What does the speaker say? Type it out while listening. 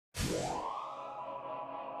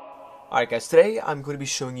Alright guys, today I'm going to be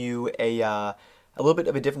showing you a little bit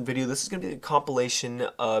of a different video. This is going to be a compilation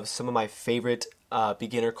of some of my favorite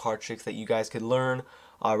beginner card tricks that you guys could learn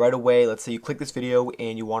right away. Let's say you click this video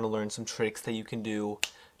and you want to learn some tricks that you can do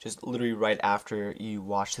just literally right after you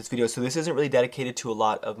watch this video. So this isn't really dedicated to a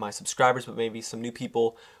lot of my subscribers, but maybe some new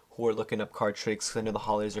people who are looking up card tricks because I know the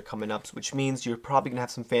holidays are coming up, which means you're probably going to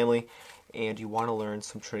have some family and you want to learn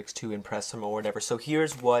some tricks to impress them or whatever. So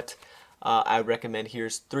here's what I recommend.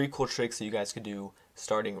 Here's 3 cool tricks that you guys could do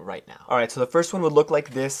starting right now. Alright, so the first one would look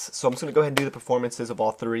like this. So I'm just going to go ahead and do the performances of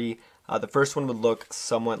all 3. The first one would look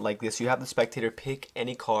somewhat like this. You have the spectator pick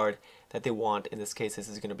any card that they want. In this case, this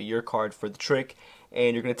is going to be your card for the trick.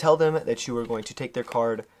 And you're going to tell them that you are going to take their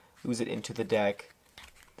card, ooze it into the deck.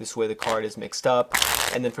 This way the card is mixed up.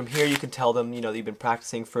 And then from here you can tell them, that you've been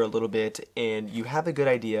practicing for a little bit and you have a good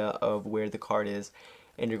idea of where the card is.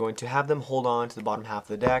 And you're going to have them hold on to the bottom half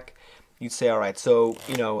of the deck. You'd say, alright, so,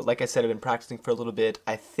 like I said, I've been practicing for a little bit.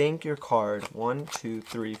 I think your card, 1, 2,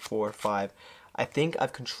 3, 4, 5, I think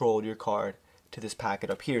I've controlled your card to this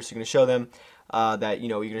packet up here. So you're going to show them that,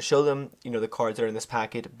 you're going to show them, the cards that are in this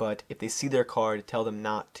packet, but if they see their card, tell them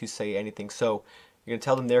not to say anything. So you're going to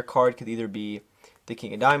tell them their card could either be the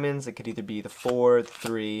King of Diamonds, it could either be the 4, the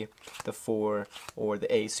 3, the 4, or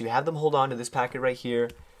the Ace. So you have them hold on to this packet right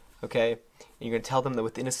here, okay? And you're going to tell them that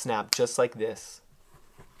within a snap, just like this,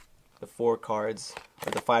 the 4 cards,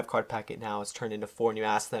 or the 5 card packet now is turned into 4, and you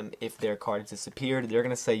ask them if their card has disappeared. They're going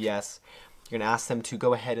to say yes. You're going to ask them to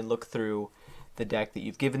go ahead and look through the deck that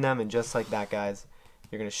you've given them, and just like that, guys,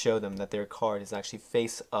 you're going to show them that their card is actually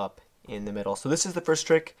face up in the middle. So this is the first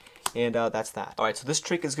trick, and that's that. Alright, so this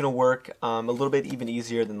trick is going to work a little bit even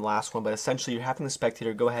easier than the last one, but essentially you're having the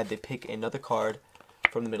spectator go ahead, they pick another card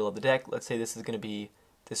from the middle of the deck. Let's say this is going to be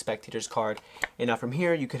the spectator's card, and now from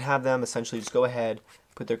here you could have them essentially just go ahead,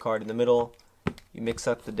 put their card in the middle, you mix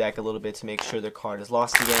up the deck a little bit to make sure their card is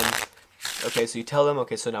lost again. Okay, so you tell them,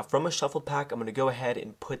 okay, so now from a shuffled pack, I'm going to go ahead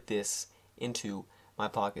and put this into my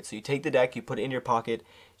pocket. So you take the deck, you put it in your pocket,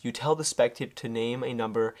 you tell the spectator to name a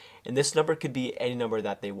number, and this number could be any number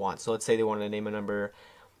that they want. So let's say they want to name a number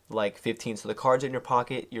like 15. So the card's in your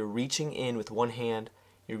pocket, you're reaching in with one hand,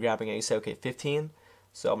 you're grabbing it, you say, okay, 15.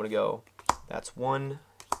 So I'm going to go, that's 1,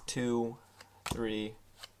 2, 3,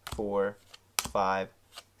 4, 5,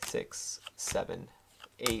 6, 7,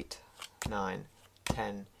 8, 9,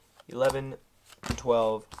 10, 11,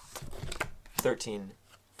 12, 13,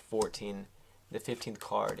 14. The 15th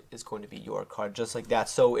card is going to be your card, just like that.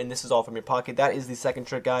 So, and this is all from your pocket. That is the second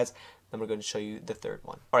trick, guys. Then we're going to show you the third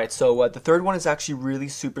one. Alright, so the third one is actually really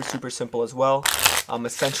super simple as well.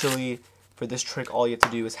 Essentially, for this trick, all you have to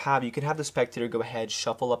do is you can have the spectator go ahead,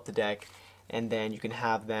 shuffle up the deck, and then you can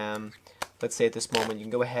have them, let's say at this moment, you can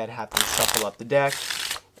go ahead, have them shuffle up the deck,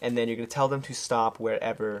 and then you're going to tell them to stop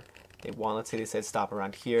wherever they want. Let's say they said stop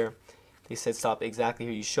around here. They said stop exactly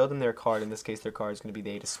here. You show them their card. In this case, their card is going to be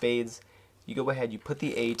the 8 of spades. You go ahead, you put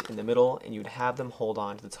the 8 in the middle, and you'd have them hold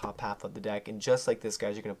on to the top half of the deck. And just like this,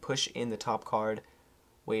 guys, you're going to push in the top card,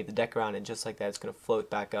 wave the deck around, and just like that, it's going to float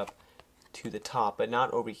back up to the top. But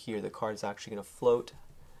not over here. The card is actually going to float,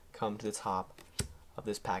 come to the top of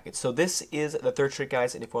this packet. So this is the third trick,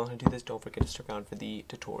 guys, and if you want to do this, don't forget to stick around for the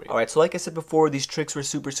tutorial. Alright, so like I said before, these tricks were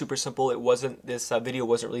super simple. This video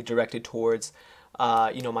wasn't really directed towards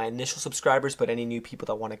my initial subscribers, but any new people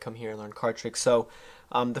that want to come here and learn card tricks. So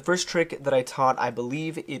the first trick that I taught, I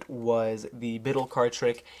believe it was the middle card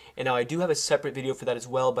trick, and now I do have a separate video for that as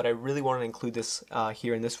well, but I really want to include this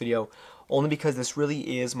here in this video, only because this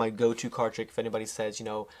really is my go-to card trick. If anybody says,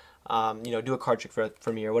 do a card trick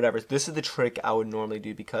for me or whatever, this is the trick I would normally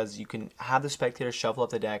do, because you can have the spectator shuffle up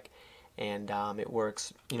the deck, and it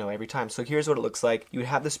works, every time. So here's what it looks like. You would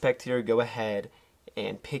have the spectator go ahead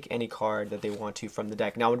and pick any card that they want to from the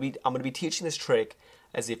deck. Now I'm going to be teaching this trick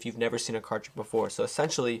as if you've never seen a card trick before. So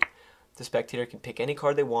essentially, the spectator can pick any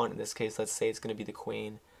card they want. In this case, let's say it's going to be the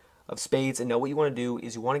Queen of Spades. And now what you want to do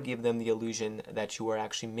is you want to give them the illusion that you are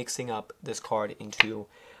actually mixing up this card into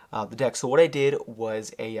the deck. So what I did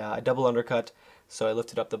was a double undercut. So I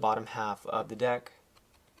lifted up the bottom half of the deck,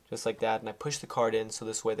 just like that, and I pushed the card in, so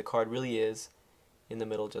this way the card really is in the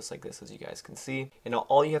middle, just like this, as you guys can see. And now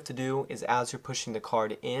all you have to do is, as you're pushing the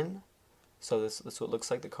card in, so this is what it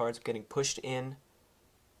looks like, the card's getting pushed in,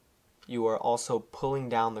 you are also pulling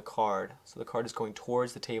down the card. So the card is going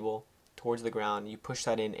towards the table, towards the ground, you push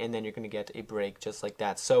that in, and then you're going to get a break just like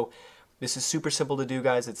that. So this is super simple to do,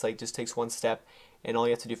 guys. It's like just takes one step, and all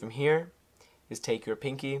you have to do from here is take your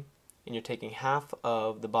pinky, and you're taking half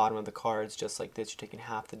of the bottom of the cards just like this. You're taking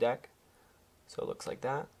half the deck, so it looks like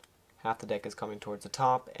that. Half the deck is coming towards the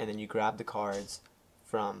top, and then you grab the cards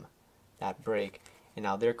from that break. and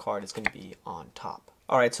now their card is going to be on top.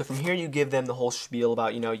 Alright, so from here you give them the whole spiel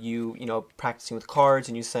about, you practicing with cards,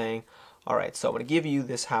 and you saying, alright, so I'm going to give you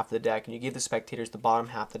this half of the deck, and you give the spectators the bottom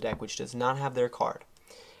half of the deck, which does not have their card.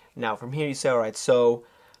 Now from here you say, alright, so,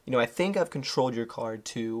 I think I've controlled your card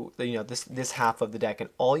to, this half of the deck, and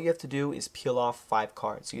all you have to do is peel off 5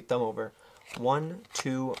 cards. So you thumb over 1,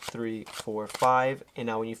 2, 3, 4, 5, and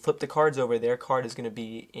now when you flip the cards over, their card is going to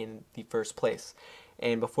be in the first place.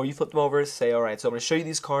 And before you flip them over, say, alright, so I'm going to show you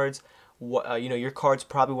these cards. Your card's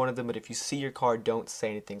probably one of them, but if you see your card, don't say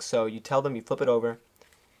anything. So you tell them, you flip it over,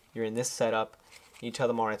 you're in this setup, and you tell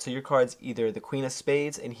them, alright, so your card's either the Queen of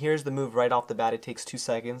Spades, and here's the move right off the bat, it takes 2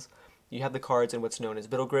 seconds. You have the cards in what's known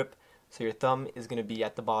as middle grip, so your thumb is going to be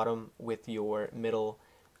at the bottom with your middle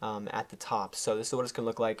at the top. So this is what it's going to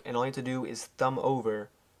look like, and all you have to do is thumb over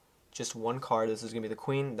just one card. This is going to be the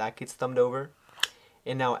Queen, that gets thumbed over.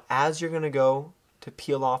 And now as you're going to go to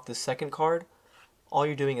peel off the second card, all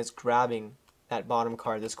you're doing is grabbing that bottom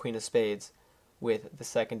card, this Queen of Spades, with the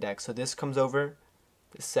second deck. So this comes over,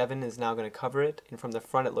 the 7 is now going to cover it, and from the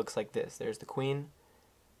front it looks like this. There's the Queen.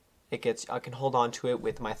 I can hold on to it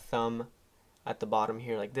with my thumb at the bottom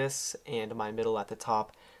here like this, and my middle at the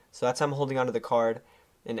top. So that's how I'm holding onto the card,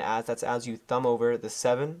 and as you thumb over the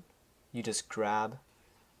 7, you just grab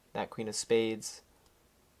that Queen of Spades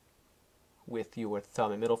with your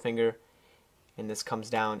thumb and middle finger, and this comes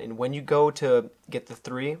down. And when you go to get the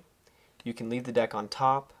 3, you can leave the deck on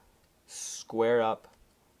top, square up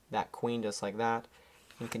that Queen just like that,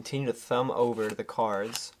 and continue to thumb over the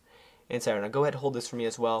cards. And Sarah, now go ahead and hold this for me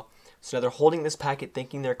as well. So now they're holding this packet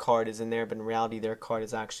thinking their card is in there, but in reality their card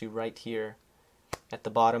is actually right here at the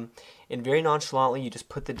bottom. And very nonchalantly, you just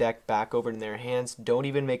put the deck back over in their hands. Don't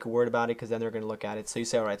even make a word about it, because then they're going to look at it. So you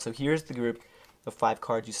say, alright, so here's the group of 5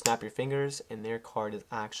 cards. You snap your fingers, and their card is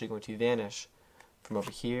actually going to vanish from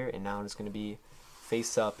over here, and now it's going to be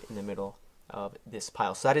face up in the middle of this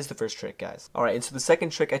pile. So that is the first trick, guys. Alright, and so the second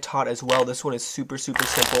trick I taught as well. This one is super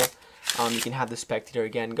simple. You can have the spectator,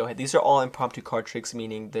 again, go ahead. These are all impromptu card tricks,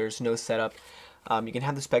 meaning there's no setup. You can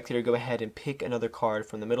have the spectator go ahead and pick another card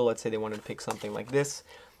from the middle. Let's say they wanted to pick something like this.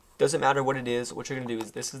 Doesn't matter what it is. What you're going to do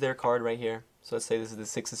is, this is their card right here. So let's say this is the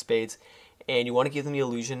 6 of Spades. And you want to give them the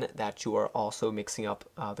illusion that you are also mixing up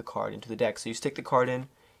the card into the deck. So you stick the card in.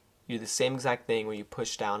 You do the same exact thing where you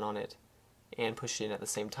push down on it and push it in at the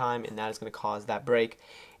same time, and that is going to cause that break.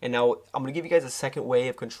 And now I'm going to give you guys a second way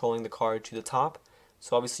of controlling the card to the top.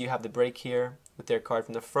 So obviously you have the break here with their card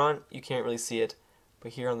from the front. You can't really see it,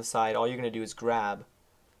 but here on the side, all you're going to do is grab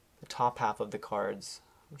the top half of the cards.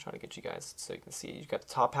 I'm trying to get you guys so you can see. You've got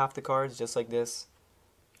the top half of the cards just like this.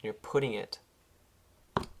 And you're putting it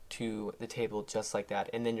to the table just like that,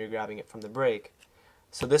 and then you're grabbing it from the break.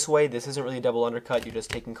 So this way, this isn't really a double undercut. You're just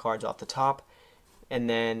taking cards off the top. And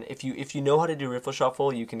then if you know how to do riffle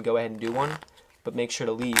shuffle, you can go ahead and do one, but make sure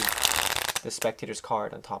to leave the spectator's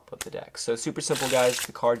card on top of the deck. So super simple, guys.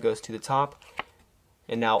 The card goes to the top,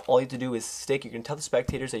 and now all you have to do is stick. You can tell the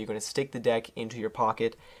spectators that you're going to stick the deck into your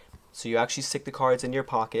pocket. So you actually stick the cards in your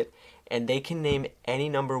pocket, and they can name any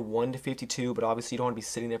number 1 to 52, but obviously you don't want to be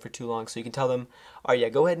sitting there for too long. So you can tell them, all right, yeah,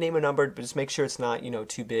 go ahead and name a number, but just make sure it's not,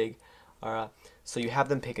 too big. So you have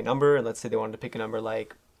them pick a number, and let's say they wanted to pick a number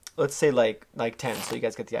like, let's say like 10, so you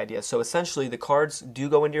guys get the idea. So essentially the cards do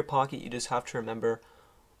go into your pocket. You just have to remember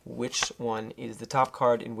which one is the top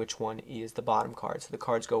card and which one is the bottom card. So the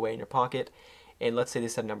cards go away in your pocket, and let's say they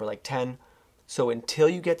said number like 10. So until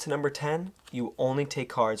you get to number 10, you only take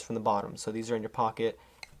cards from the bottom. So these are in your pocket.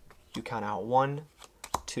 You count out 1,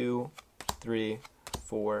 2, 3,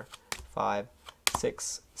 4, 5,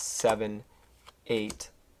 6, 7, 8,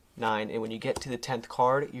 9. And when you get to the 10th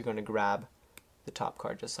card, you're going to grab the top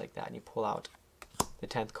card just like that, and you pull out the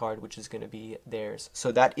 10th card, which is going to be theirs.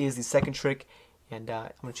 So that is the second trick, and I'm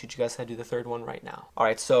going to teach you guys how to do the third one right now.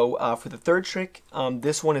 Alright, so for the third trick,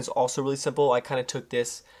 this one is also really simple. I kind of took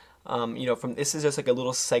this from this is just like a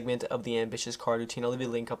little segment of the Ambitious Card Routine. I'll leave a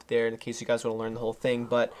link up there in case you guys want to learn the whole thing.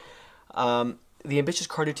 But the Ambitious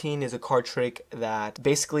Card Routine is a card trick that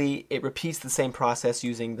basically it repeats the same process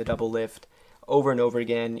using the double lift over and over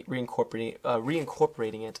again,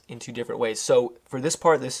 reincorporating it into different ways. So for this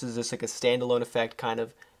part, this is just like a standalone effect kind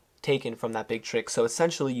of taken from that big trick. So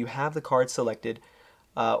essentially you have the card selected,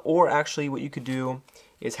 or actually what you could do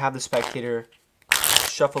is have the spectator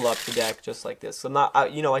shuffle up the deck just like this. So I'm not,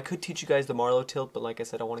 I could teach you guys the Marlowe tilt, but like I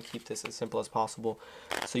said, I want to keep this as simple as possible.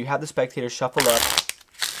 So you have the spectator shuffle up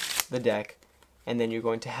the deck, and then you're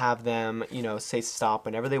going to have them, say stop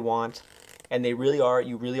whenever they want, and you really are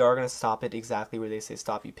going to stop it exactly where they say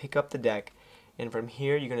stop. You pick up the deck, and from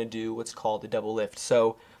here you're going to do what's called the double lift.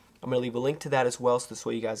 So I'm going to leave a link to that as well, so this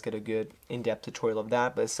way you guys get a good in-depth tutorial of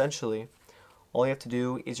that. But essentially, all you have to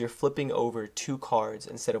do is you're flipping over 2 cards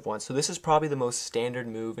instead of 1. So this is probably the most standard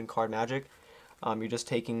move in card magic. You're just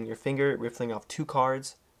taking your finger, riffling off 2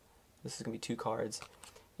 cards. This is going to be 2 cards.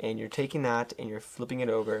 And you're taking that and you're flipping it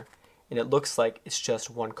over. And it looks like it's just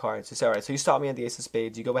 1 card. So, alright, so you stop me at the ace of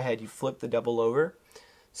spades. You go ahead, you flip the double over.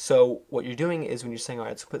 So what you're doing is when you're saying,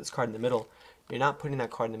 alright, let's put this card in the middle, you're not putting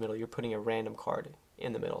that card in the middle. You're putting a random card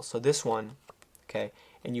in the middle. So this one, okay,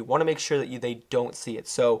 and you want to make sure that they don't see it.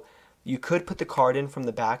 So you could put the card in from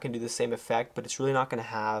the back and do the same effect, but it's really not going to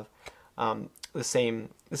have the same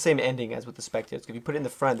ending as with the spectators. If you put it in the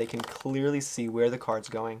front, they can clearly see where the card's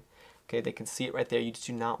going. Okay, they can see it right there. You just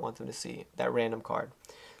do not want them to see that random card.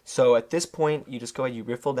 So at this point, you just go ahead, you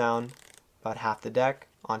riffle down about half the deck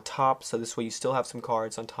on top. So this way you still have some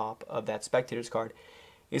cards on top of that spectator's card.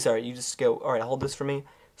 Alright, you just go, alright, hold this for me.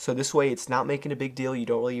 So this way it's not making a big deal. You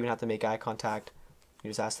don't really even have to make eye contact. You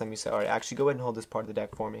just ask them, you say, alright, actually go ahead and hold this part of the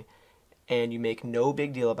deck for me. And you make no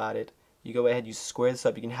big deal about it. You go ahead, you square this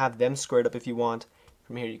up. You can have them squared up if you want.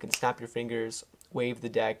 From here you can snap your fingers, wave the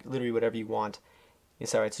deck, literally whatever you want.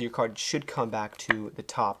 It's alright, so your card should come back to the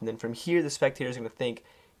top. And then from here the spectator's going to think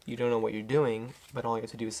you don't know what you're doing, but all you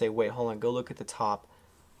have to do is say, wait, hold on, go look at the top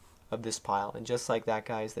of this pile. And just like that,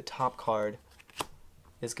 guys, the top card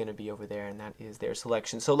is going to be over there, and that is their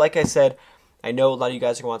selection. So like I said, I know a lot of you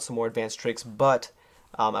guys are going to want some more advanced tricks, but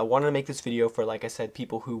I wanted to make this video for, like I said,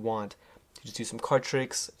 people who want to just do some card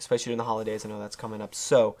tricks, especially during the holidays. I know that's coming up.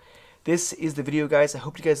 So this is the video, guys. I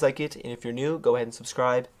hope you guys like it, and if you're new, go ahead and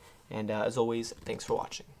subscribe. And as always, thanks for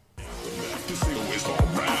watching.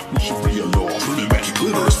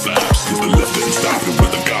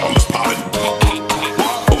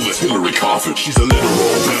 Hillary Coffin, she's a literal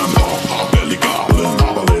vampire, belly goblin,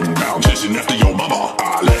 hobbling, chasing after your mama.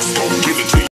 Let's go give it to